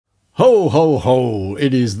Ho, ho, ho!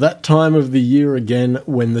 It is that time of the year again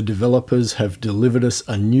when the developers have delivered us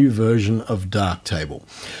a new version of Darktable.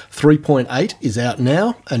 3.8 is out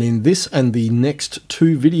now, and in this and the next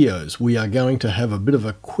two videos we are going to have a bit of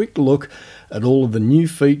a quick look at all of the new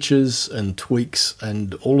features and tweaks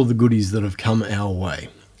and all of the goodies that have come our way.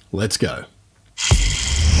 Let's go!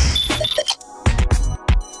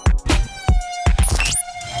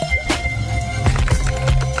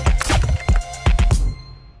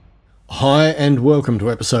 Hi and welcome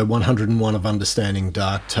to episode 101 of Understanding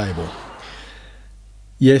Darktable.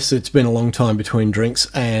 Yes, it's been a long time between drinks,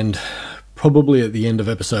 and probably at the end of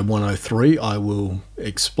episode 103 I will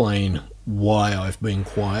explain why I've been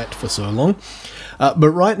quiet for so long.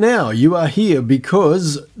 But right now you are here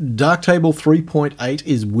because Darktable 3.8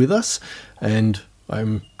 is with us, and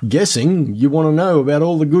I'm guessing you want to know about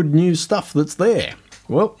all the good new stuff that's there.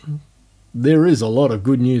 Well, there is a lot of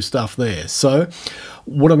good new stuff there. So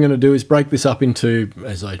what I'm going to do is break this up into,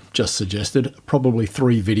 as I just suggested, probably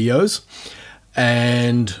 3 videos,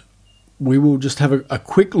 and we will just have a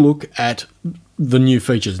quick look at the new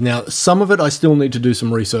features. Now, some of it I still need to do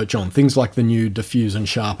some research on, things like the new diffuse and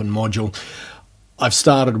sharpen module. I've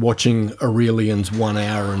started watching Aurelian's 1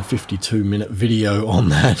 hour and 52-minute video on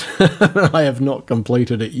that. I have not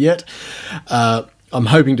completed it yet. I'm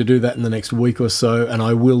hoping to do that in the next week or so, and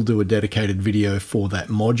I will do a dedicated video for that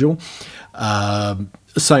module.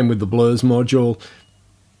 Same with the blurs module.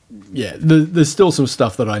 Yeah, there's still some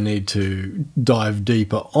stuff that I need to dive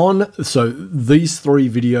deeper on. So these 3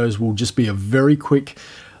 videos will just be a very quick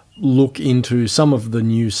look into some of the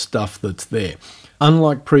new stuff that's there.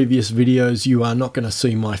 Unlike previous videos, you are not going to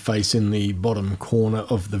see my face in the bottom corner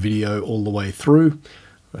of the video all the way through.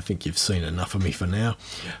 I think you've seen enough of me for now.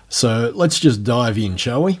 So let's just dive in,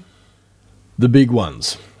 shall we? The big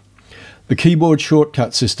ones. The keyboard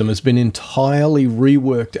shortcut system has been entirely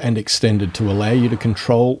reworked and extended to allow you to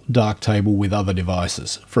control Darktable with other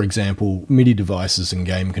devices, for example, MIDI devices and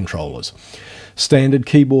game controllers. Standard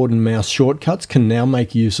keyboard and mouse shortcuts can now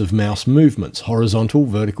make use of mouse movements, horizontal,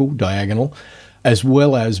 vertical, diagonal, as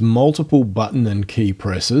well as multiple button and key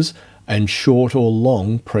presses, and short or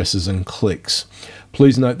long presses and clicks.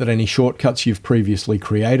 Please note that any shortcuts you've previously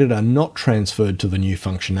created are not transferred to the new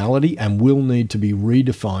functionality and will need to be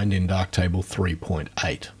redefined in Darktable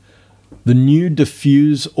 3.8. The new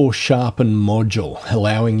diffuse or sharpen module,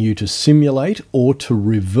 allowing you to simulate or to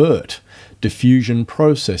revert diffusion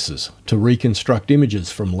processes to reconstruct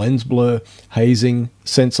images from lens blur, hazing,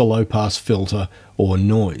 sensor low-pass filter, or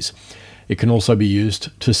noise. It can also be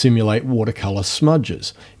used to simulate watercolor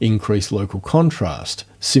smudges, increase local contrast,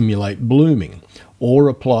 simulate blooming, or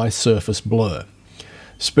apply surface blur.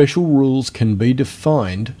 Special rules can be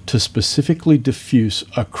defined to specifically diffuse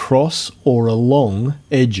across or along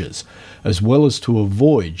edges, as well as to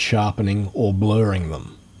avoid sharpening or blurring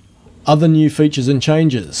them. Other new features and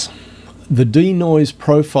changes. The denoise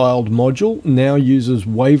profiled module now uses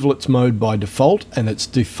wavelets mode by default, and its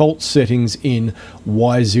default settings in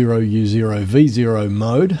Y0U0V0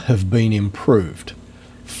 mode have been improved.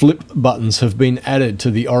 Flip buttons have been added to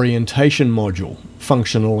the orientation module,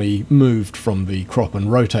 functionally moved from the crop and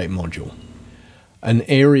rotate module. An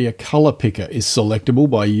area color picker is selectable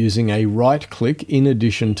by using a right click in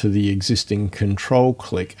addition to the existing control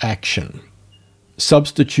click action.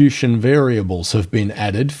 Substitution variables have been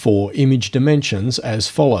added for image dimensions as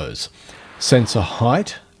follows: sensor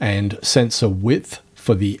height and sensor width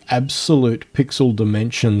for the absolute pixel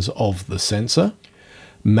dimensions of the sensor,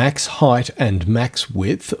 max height and max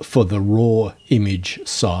width for the raw image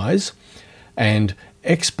size, and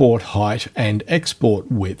export height and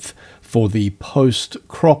export width for the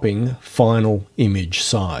post-cropping final image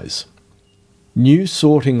size. New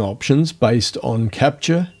sorting options based on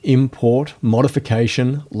capture, import,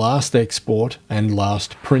 modification, last export, and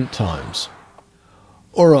last print times.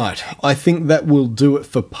 Alright, I think that will do it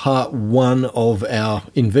for part 1 of our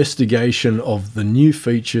investigation of the new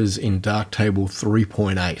features in Darktable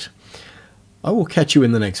 3.8. I will catch you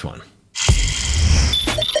in the next one.